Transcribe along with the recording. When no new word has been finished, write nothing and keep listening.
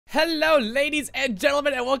Hello ladies and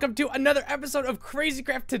gentlemen, and welcome to another episode of Crazy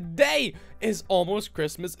Craft. Today is almost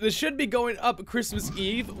Christmas. This should be going up Christmas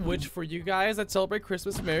Eve, which for you guys that celebrate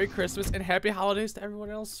Christmas, Merry Christmas and Happy Holidays to everyone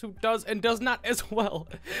else who does and does not as well.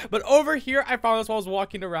 But over here, I found this while I was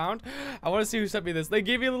walking around. I want to see who sent me this. They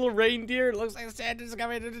gave me a little reindeer. It looks like Santa's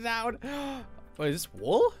coming into town. Wait, is this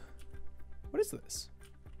wool? What is this?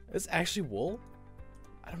 Is this actually wool?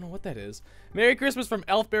 I don't know what that is. Merry Christmas from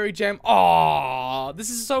Elfberry Jam. Aww, this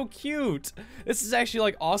is so cute. This is actually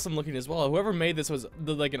like awesome looking as well. Whoever made this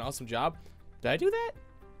did like an awesome job. Did I do that?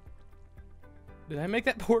 Did I make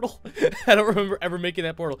that portal? I don't remember ever making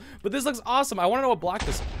that portal. But this looks awesome. I want to know what block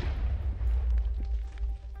this is.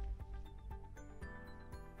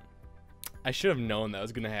 I should have known that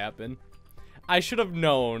was going to happen. I should have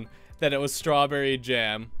known that it was strawberry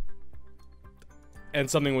jam and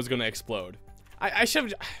something was going to explode. I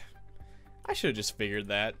should have just figured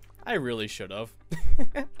that. I really should have.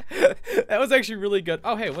 That was actually really good.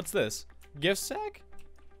 Oh, hey, what's this? Gift sack?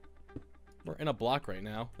 We're in a block right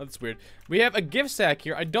now. That's weird. We have a gift sack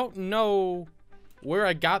here. I don't know where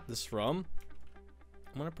I got this from.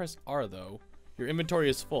 I'm gonna press R though. Your inventory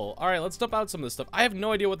is full. All right, let's dump out some of this stuff. I have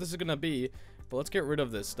no idea what this is gonna be, but let's get rid of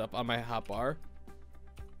this stuff on my hotbar.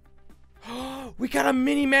 We got a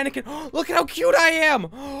mini mannequin. Look at how cute I am.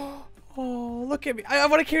 Oh, look at me. I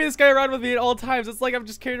want to carry this guy around with me at all times. It's like I'm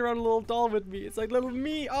just carrying around a little doll with me. It's like little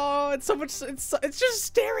me. Oh, it's so much. It's just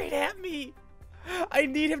staring at me. I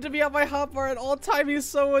need him to be on my hotbar at all time. He's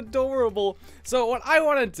so adorable. So what I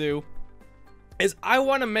want to do is I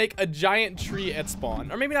want to make a giant tree at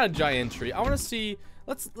spawn. Or maybe not a giant tree. I want to see.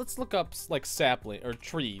 Let's look up like sapling or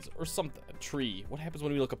trees or something. A tree. What happens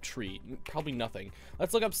when we look up tree? Probably nothing.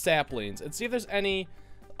 Let's look up saplings and see if there's any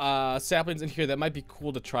saplings in here that might be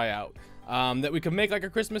cool to try out, that we could make like a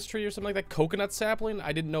Christmas tree or something like that. Coconut sapling.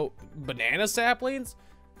 I didn't know. Banana saplings.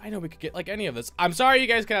 I know we could get like any of this. I'm sorry you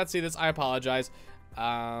guys cannot see this. I apologize.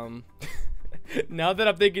 Now that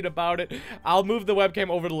I'm thinking about it, I'll move the webcam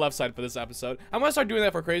over to the left side for this episode. I'm gonna start doing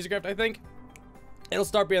that for Crazy Craft. I think it'll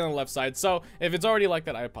start being on the left side. So if it's already like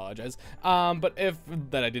that, I apologize. But if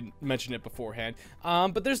that I didn't mention it beforehand.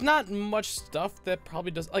 But there's not much stuff that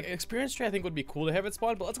probably does, like experience tree I think would be cool to have at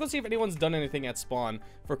spawn. But let's go see if anyone's done anything at spawn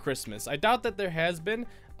for Christmas. I doubt that there has been.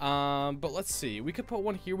 But let's see. We could put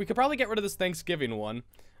one here. We could probably get rid of this Thanksgiving one.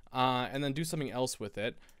 And then do something else with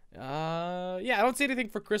it. Yeah, I don't see anything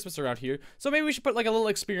for Christmas around here. So maybe we should put like a little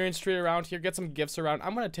experience tree around here, get some gifts around.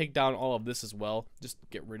 I'm gonna take down all of this as well. Just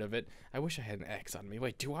get rid of it. I wish I had an axe on me.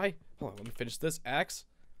 Wait, do I? Hold on, let me finish this. Axe?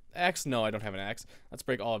 Axe? No, I don't have an axe. Let's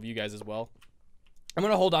break all of you guys as well. I'm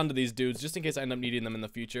gonna hold on to these dudes just in case I end up needing them in the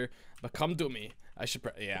future. But come to me. I should,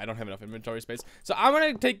 yeah, I don't have enough inventory space. So I'm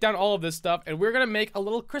gonna take down all of this stuff, and we're gonna make a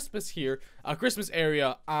little Christmas here, a Christmas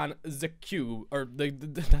area on the cube, or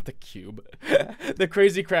not the cube, the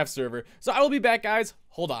Crazy Craft server. So I will be back, guys.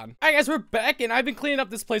 Hold on. All right, guys, we're back, and I've been cleaning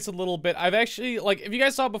up this place a little bit. I've actually, like, if you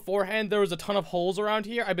guys saw beforehand, there was a ton of holes around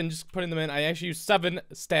here. I've been just putting them in. I actually used 7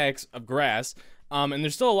 stacks of grass. And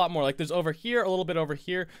there's still a lot more. Like, there's over here, a little bit over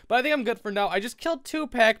here. But I think I'm good for now. I just killed 2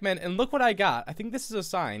 Pac-Men, and look what I got. I think this is a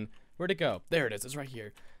sign. Where'd it go? There it is. It's right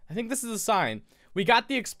here. I think this is a sign. We got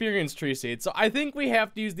the experience tree seed. So I think we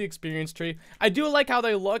have to use the experience tree. I do like how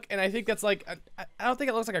they look, and I think that's like, I don't think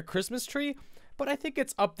it looks like a Christmas tree, but I think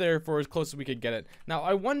it's up there for as close as we could get it. Now,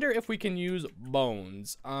 I wonder if we can use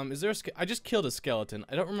bones. Is there I just killed a skeleton.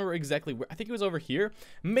 I don't remember exactly where. I think it was over here.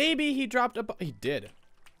 Maybe he dropped a he did.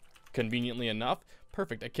 Conveniently enough.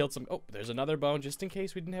 Perfect. I killed some. Oh, there's another bone just in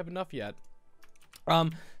case we didn't have enough yet.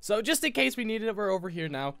 So just in case we needed it, we're over here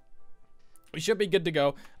now. We should be good to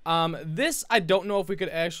go. This, I don't know if we could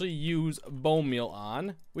actually use bone meal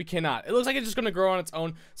on. We cannot. It looks like it's just going to grow on its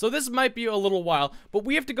own. So this might be a little while, but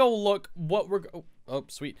we have to go look what we're... Oh,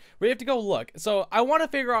 sweet. We have to go look. So I want to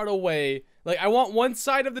figure out a way, like I want one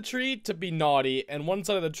side of the tree to be naughty and one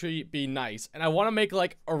side of the tree be nice. And I want to make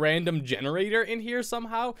like a random generator in here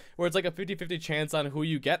somehow where it's like a 50-50 chance on who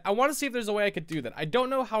you get. I want to see if there's a way I could do that. I don't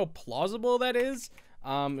know how plausible that is.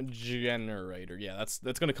 Generator. Yeah, that's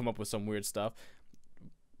gonna come up with some weird stuff.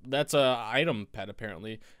 That's a item pet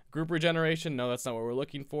apparently. Group regeneration. No, that's not what we're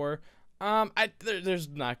looking for. There's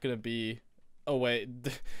not gonna be a way.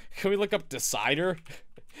 Can we look up decider?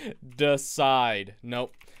 Decide.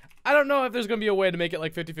 Nope. I don't know if there's gonna be a way to make it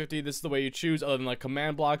like 50-50. This is the way you choose, other than like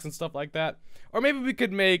command blocks and stuff like that. Or maybe we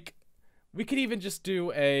could even just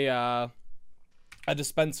do a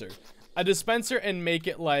dispenser. A dispenser and make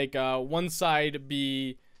it like one side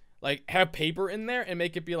be like have paper in there and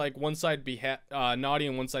make it be like one side be naughty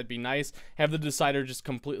and one side be nice. Have the decider just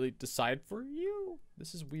completely decide for you.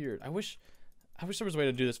 This is weird. I wish I wish there was a way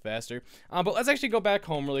to do this faster. But let's actually go back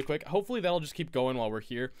home really quick. Hopefully that'll just keep going while we're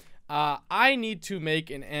here. I need to make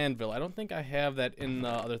an anvil. I don't think I have that in the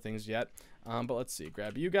other things yet. But let's see.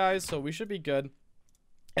 Grab you guys. So we should be good.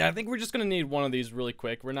 And I think we're just going to need one of these really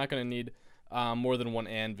quick. We're not going to need more than one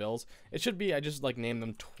anvils. It should be, I just like named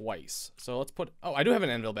them twice. So let's put, oh, I do have an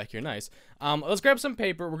anvil back here. Nice. Let's grab some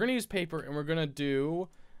paper. We're going to use paper and we're going to do,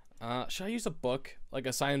 should I use a book? Like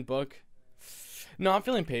a signed book? No, I'm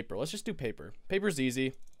feeling paper. Let's just do paper. Paper's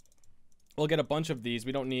easy. We'll get a bunch of these.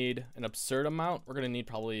 We don't need an absurd amount. We're going to need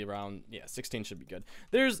probably around, yeah, 16 should be good.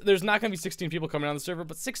 There's not going to be 16 people coming on the server,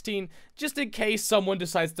 but 16 just in case someone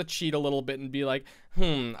decides to cheat a little bit and be like,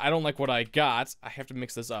 I don't like what I got. I have to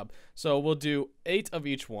mix this up. So we'll do 8 of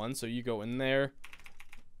each one. So you go in there.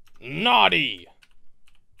 Naughty!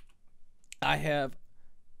 I have...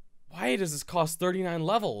 Why does this cost 39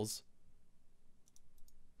 levels?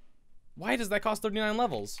 Why does that cost 39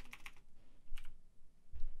 levels?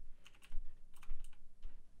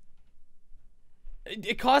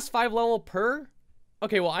 It costs 5 level per?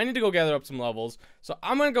 Okay, well, I need to go gather up some levels. So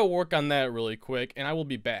I'm going to go work on that really quick, and I will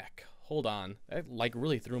be back. Hold on. That, like,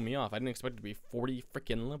 really threw me off. I didn't expect it to be 40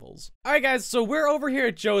 freaking levels. Alright, guys, so we're over here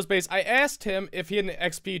at Joe's base. I asked him if he had an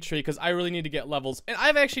XP tree, because I really need to get levels. And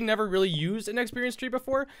I've actually never really used an experience tree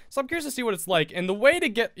before, so I'm curious to see what it's like. And the way to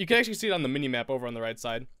get... You can actually see it on the mini-map over on the right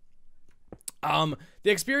side. The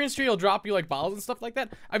experience tree will drop you like bottles and stuff like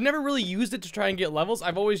that. I've never really used it to try and get levels.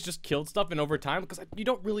 I've always just killed stuff, and over time, because you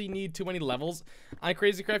don't really need too many levels on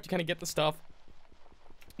Crazy Craft, you kind of get the stuff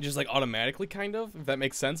just like automatically, kind of, if that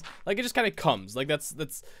makes sense. Like it just kind of comes. Like that's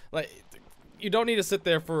like you don't need to sit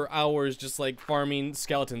there for hours just like farming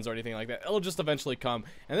skeletons or anything like that. It'll just eventually come.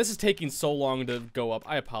 And this is taking so long to go up.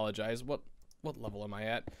 I apologize. What level am I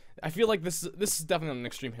at? I feel like this is definitely on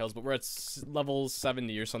Extreme Hills, but we're at level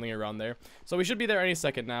 70 or something around there. So we should be there any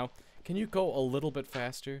second now. Can you go a little bit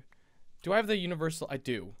faster? Do I have the universal? I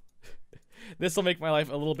do. This will make my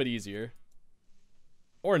life a little bit easier.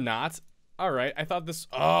 Or not. Alright, I thought this...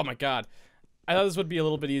 Oh my god. I thought this would be a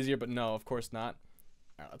little bit easier, but no, of course not.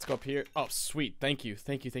 Alright, let's go up here. Oh, sweet. Thank you.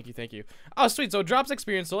 Thank you, thank you, thank you. Oh, sweet. So it drops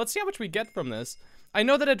experience. So let's see how much we get from this. I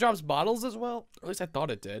know that it drops bottles as well. Or at least I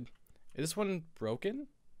thought it did. Is this one broken?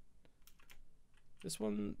 This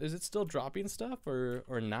one, is it still dropping stuff or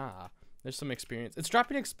nah? There's some experience. It's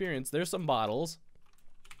dropping experience. There's some bottles.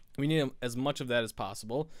 We need as much of that as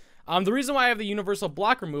possible. The reason why I have the universal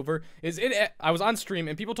block remover is I was on stream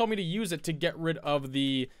and people told me to use it to get rid of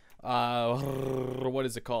the, what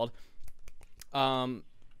is it called?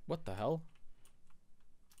 What the hell?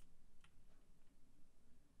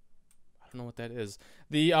 I don't know what that is.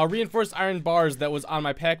 The reinforced iron bars that was on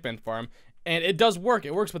my Pac-Man farm. And it does work.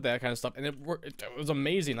 It works with that kind of stuff. And it was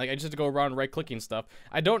amazing. Like, I just had to go around right-clicking stuff.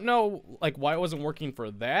 I don't know, like, why it wasn't working for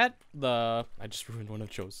that. I just ruined one of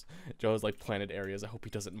Joe's, like, planted areas. I hope he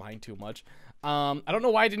doesn't mind too much. I don't know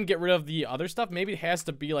why I didn't get rid of the other stuff. Maybe it has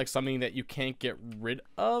to be, like, something that you can't get rid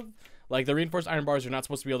of. Like, the reinforced iron bars are not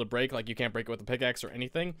supposed to be able to break. Like, you can't break it with a pickaxe or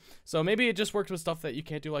anything. So maybe it just works with stuff that you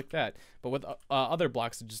can't do like that. But with other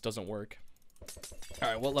blocks, it just doesn't work.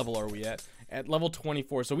 Alright, what level are we at? At level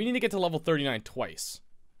 24. So we need to get to level 39 twice.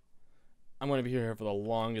 I'm going to be here for the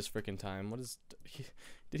longest freaking time. What is...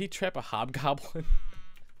 Did he trap a hobgoblin?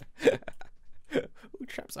 Who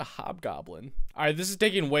traps a hobgoblin? Alright, this is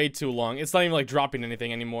taking way too long. It's not even like dropping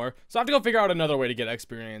anything anymore. So I have to go figure out another way to get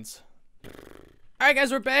experience. Alright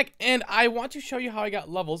guys, we're back, and I want to show you how I got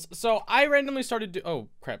levels. So I randomly started to... Oh,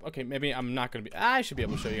 crap. Okay, maybe I'm not going to be... I should be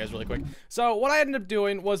able to show you guys really quick. So what I ended up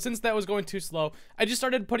doing was, since that was going too slow, I just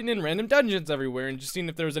started putting in random dungeons everywhere and just seeing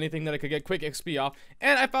if there was anything that I could get quick XP off.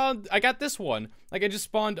 And I got this one. Like, I just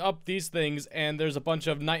spawned up these things, and there's a bunch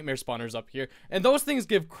of nightmare spawners up here. And those things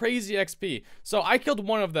give crazy XP. So I killed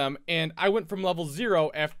one of them, and I went from level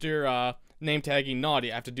 0 after name tagging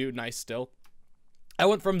Naughty. I have to do nice still. I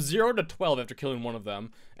went from 0 to 12 after killing one of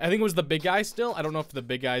them. I think it was the big guy still. I don't know if the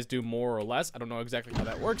big guys do more or less. I don't know exactly how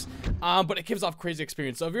that works. But it gives off crazy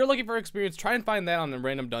experience. So if you're looking for experience, try and find that on the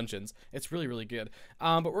random dungeons. It's really, really good.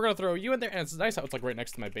 But we're going to throw you in there. And it's nice how it's like right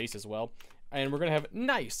next to my base as well. And we're going to have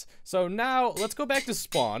nice. So now let's go back to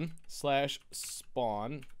spawn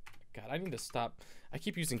 /spawn. God, I need to stop. I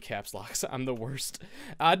keep using caps locks. I'm the worst.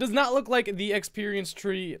 Does not look like the experience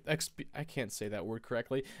tree. I can't say that word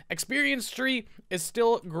correctly. Experience tree is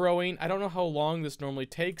still growing. I don't know how long this normally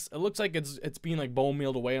takes. It looks like it's being like bone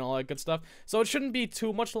mealed away and all that good stuff. So it shouldn't be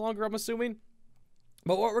too much longer, I'm assuming.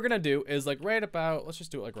 But what we're gonna do is like right about, let's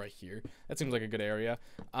just do it like right here. That seems like a good area.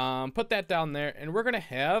 Put that down there, and we're gonna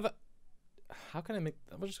have how can I make,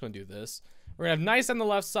 we're just gonna do this. We're gonna have nice on the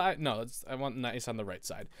left side. No, I want nice on the right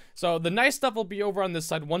side. So the nice stuff will be over on this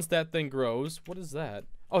side once that thing grows. What is that?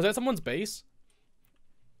 Oh, is that someone's base?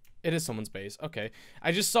 It is someone's base. Okay.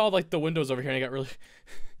 I just saw like the windows over here and I got really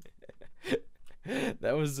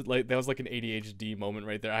that was like an ADHD moment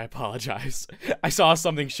right there. I apologize. I saw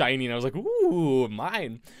something shiny and I was like, ooh,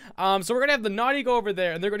 mine. So we're gonna have the naughty go over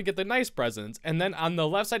there and they're gonna get the nice presents. And then on the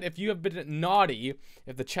left side, if you have been naughty,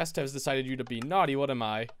 if the chest has decided you to be naughty, what am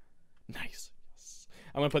I? Nice. Yes.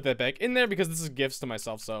 I'm gonna put that back in there because this is gifts to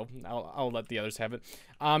myself, so I'll let the others have it.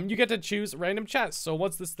 You get to choose random chests. So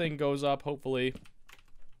once this thing goes up, hopefully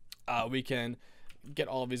we can get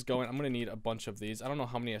all of these going. I'm gonna need a bunch of these. I don't know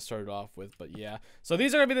how many I started off with, but yeah. So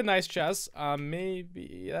these are gonna be the nice chests.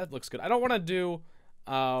 Maybe that looks good. I don't want to do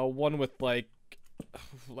one with like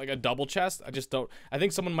a double chest. I just don't. I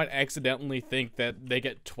think someone might accidentally think that they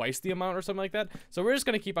get twice the amount or something like that. So we're just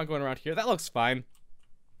gonna keep on going around here. That looks fine.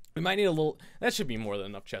 We might need a little. That should be more than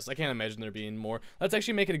enough chests. I can't imagine there being more. Let's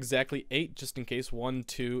actually make it exactly 8, just in case. 1,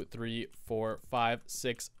 2, 3, 4, 5,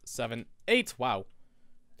 6, 7, 8. Wow.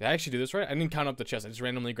 Did I actually do this right? I didn't count up the chest. I just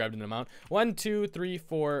randomly grabbed an amount. 1, 2, 3,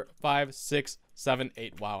 4, 5, 6, 7,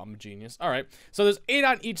 8. Wow, I'm a genius. All right. So there's 8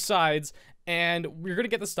 on each sides, and we're gonna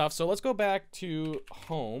get the stuff. So let's go back to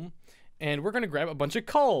home, and we're gonna grab a bunch of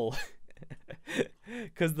coal,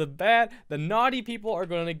 because the naughty people are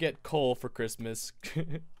gonna get coal for Christmas.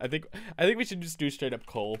 I think we should just do straight up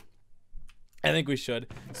coal. I think we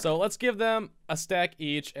should. So let's give them a stack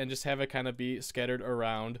each, and just have it kind of be scattered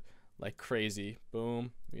around like crazy.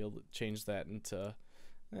 Boom. We'll change that into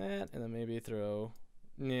that, and then maybe throw.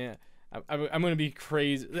 Yeah, I'm gonna be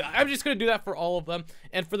crazy. I'm just gonna do that for all of them.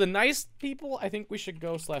 And for the nice people, I think we should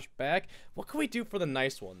go /back. What can we do for the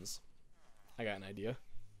nice ones? I got an idea.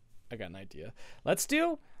 Let's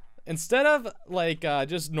do, instead of like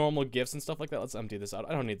just normal gifts and stuff like that, let's empty this out.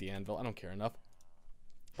 I don't need the anvil. I don't care enough.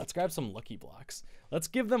 Let's grab some lucky blocks. Let's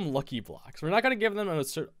give them lucky blocks. We're not gonna give them a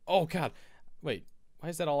certain. Oh God, wait. Why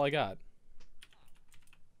is that all I got?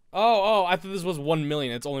 Oh, I thought this was 1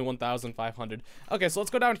 million. It's only 1,500. Okay, so let's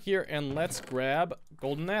go down here and let's grab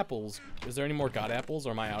golden apples. Is there any more god apples, or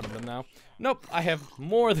am I out of them now? Nope, I have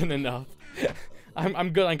more than enough. I'm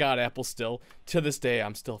good on god apples still. To this day,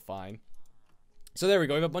 I'm still fine. So there we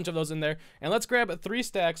go. We have a bunch of those in there. And let's grab 3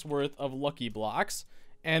 stacks worth of lucky blocks.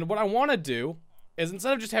 And what I want to do is,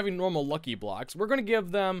 instead of just having normal lucky blocks, we're going to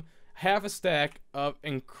give them half a stack of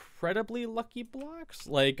incredibly lucky blocks,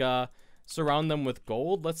 like surround them with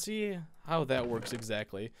gold. Let's see how that works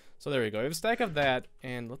exactly. So there we go. We have a stack of that,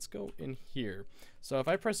 and let's go in here. So if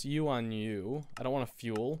I press U on you, I don't want to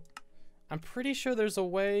fuel. I'm pretty sure there's a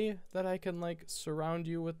way that I can like surround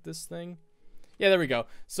you with this thing. Yeah, there we go.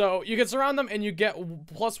 So you can surround them and you get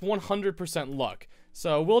plus 100% luck.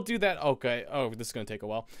 So we'll do that. Okay. Oh, this is gonna take a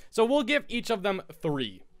while. So we'll give each of them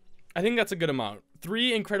 3. I think that's a good amount.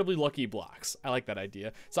 3 incredibly lucky blocks. I like that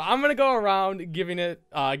idea. So I'm gonna go around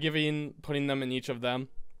putting them in each of them.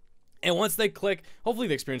 And once they click, hopefully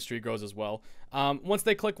the experience tree grows as well. Once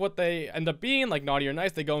they click what they end up being, like naughty or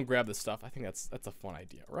nice, they go and grab the stuff. I think that's a fun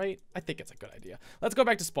idea, right? I think it's a good idea. Let's go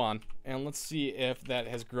back to spawn and let's see if that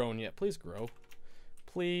has grown yet. Please grow.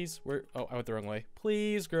 Please. Oh, I went the wrong way.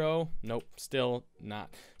 Please grow. Nope, still not.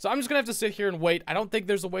 So I'm just gonna have to sit here and wait. I don't think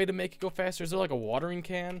there's a way to make it go faster. Is there like a watering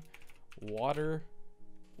can? Watering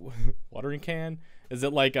can? Is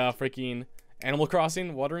it like a freaking Animal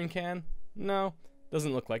Crossing watering can? No,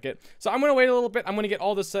 doesn't look like it. So I'm gonna wait a little bit. I'm gonna get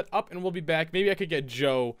all this set up and we'll be back. Maybe I could get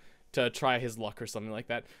Joe to try his luck or something like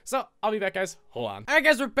that. So I'll be back, guys. Hold on. All right,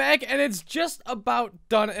 guys, we're back and it's just about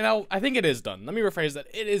done. And I think it is done. Let me rephrase that.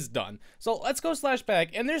 It is done. So let's go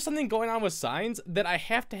 /back. And there's something going on with signs that I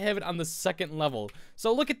have to have it on the 2nd level.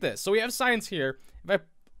 So look at this. So we have signs here.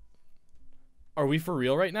 Are we for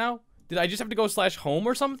real right now? Did I just have to go /home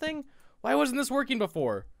or something? Why wasn't this working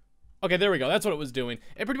before? Okay, there we go. That's what it was doing.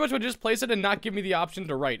 It pretty much would just place it and not give me the option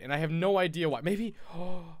to write. And I have no idea why. Maybe,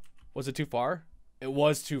 was it too far? It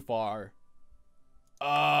was too far.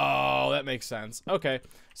 Oh, that makes sense. Okay.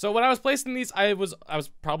 So when I was placing these, I was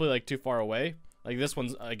probably like too far away. Like this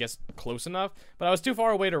one's, I guess, close enough. But I was too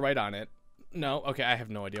far away to write on it. No. Okay, I have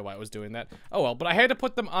no idea why it was doing that. Oh, well. But I had to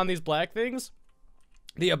put them on these black things.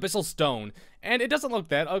 The abyssal stone, and it doesn't look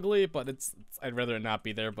that ugly, but I'd rather it not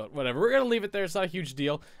be there, but whatever. We're gonna leave it there. It's not a huge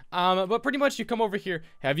deal. But pretty much you come over here.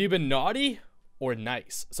 Have you been naughty or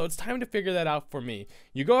nice? So it's time to figure that out for me.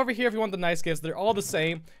 You go over here if you want the nice gifts. They're all the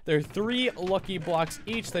same. They're 3 lucky blocks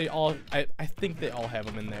each. They all, I think they all have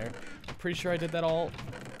them in there. I'm pretty sure I did that all.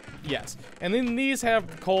 Yes. And then these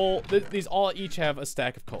have coal. These all each have a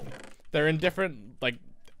stack of coal. They're in different, like,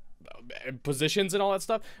 positions and all that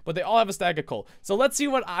stuff, but they all have a stack of coal. So let's see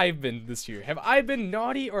what I've been this year. Have I been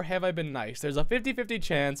naughty or have I been nice? There's a 50-50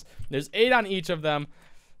 chance. There's 8 on each of them.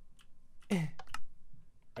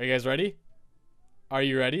 Are you guys ready? Are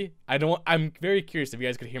you ready? I'm very curious if you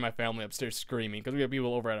guys could hear my family upstairs screaming because we have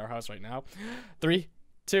people over at our house right now. 3,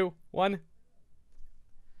 2, 1.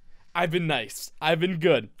 I've been nice. I've been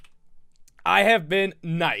good. I have been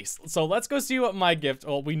nice. So let's go see what my gift,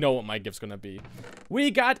 well, we know what my gift's gonna be. We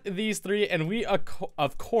got these 3 and we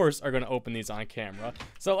of course are gonna open these on camera.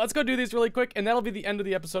 So let's go do these really quick and that'll be the end of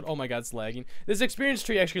the episode. Oh my god, it's lagging. This experience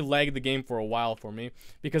tree actually lagged the game for a while for me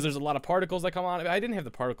because there's a lot of particles that come on. If I didn't have the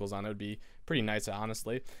particles on, it would be pretty nice,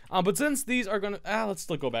 honestly. But since these are gonna, let's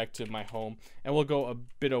still go back to my home and we'll go a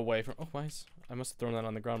bit away from, oh, why is, I must have thrown that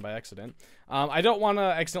on the ground by accident. I don't want to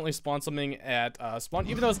accidentally spawn something at spawn,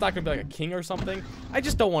 even though it's not going to be like a king or something. I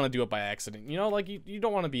just don't want to do it by accident, you know? Like, you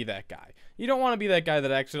don't want to be that guy. You don't want to be that guy that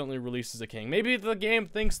accidentally releases a king. Maybe the game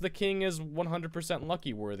thinks the king is 100%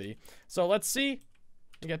 lucky worthy. So let's see.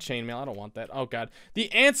 You got chainmail. I don't want that. Oh, God. The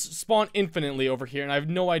ants spawn infinitely over here, and I have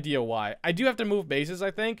no idea why. I do have to move bases,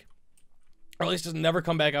 I think. Or at least just never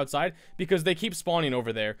come back outside because they keep spawning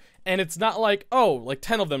over there. And it's not like, oh, like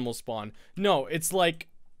 10 of them will spawn. No, it's like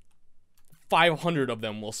 500 of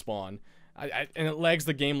them will spawn. And it lags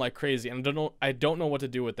the game like crazy. And I don't know what to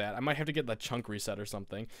do with that. I might have to get the chunk reset or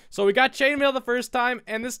something. So we got chainmail the first time,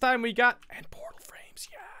 and this time we got and portal frames.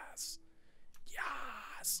 Yes.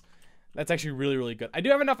 Yes. That's actually really, really good. I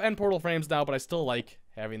do have enough end portal frames now, but I still like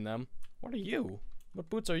having them. What are you?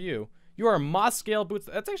 What boots are you? You are moss scale boots.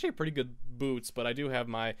 That's actually pretty good boots, but I do have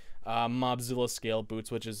my Mobzilla scale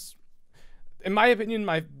boots, which is, in my opinion,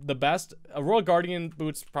 the best. Royal Guardian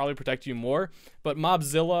boots probably protect you more, but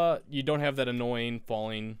Mobzilla, you don't have that annoying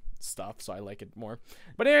falling stuff, so I like it more.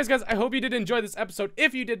 But anyways, guys, I hope you did enjoy this episode.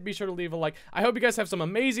 If you did, be sure to leave a like. I hope you guys have some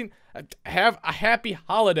amazing, have a happy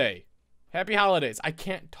holiday. Happy holidays. I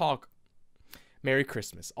can't talk. Merry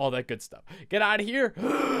Christmas. All that good stuff. Get out of here.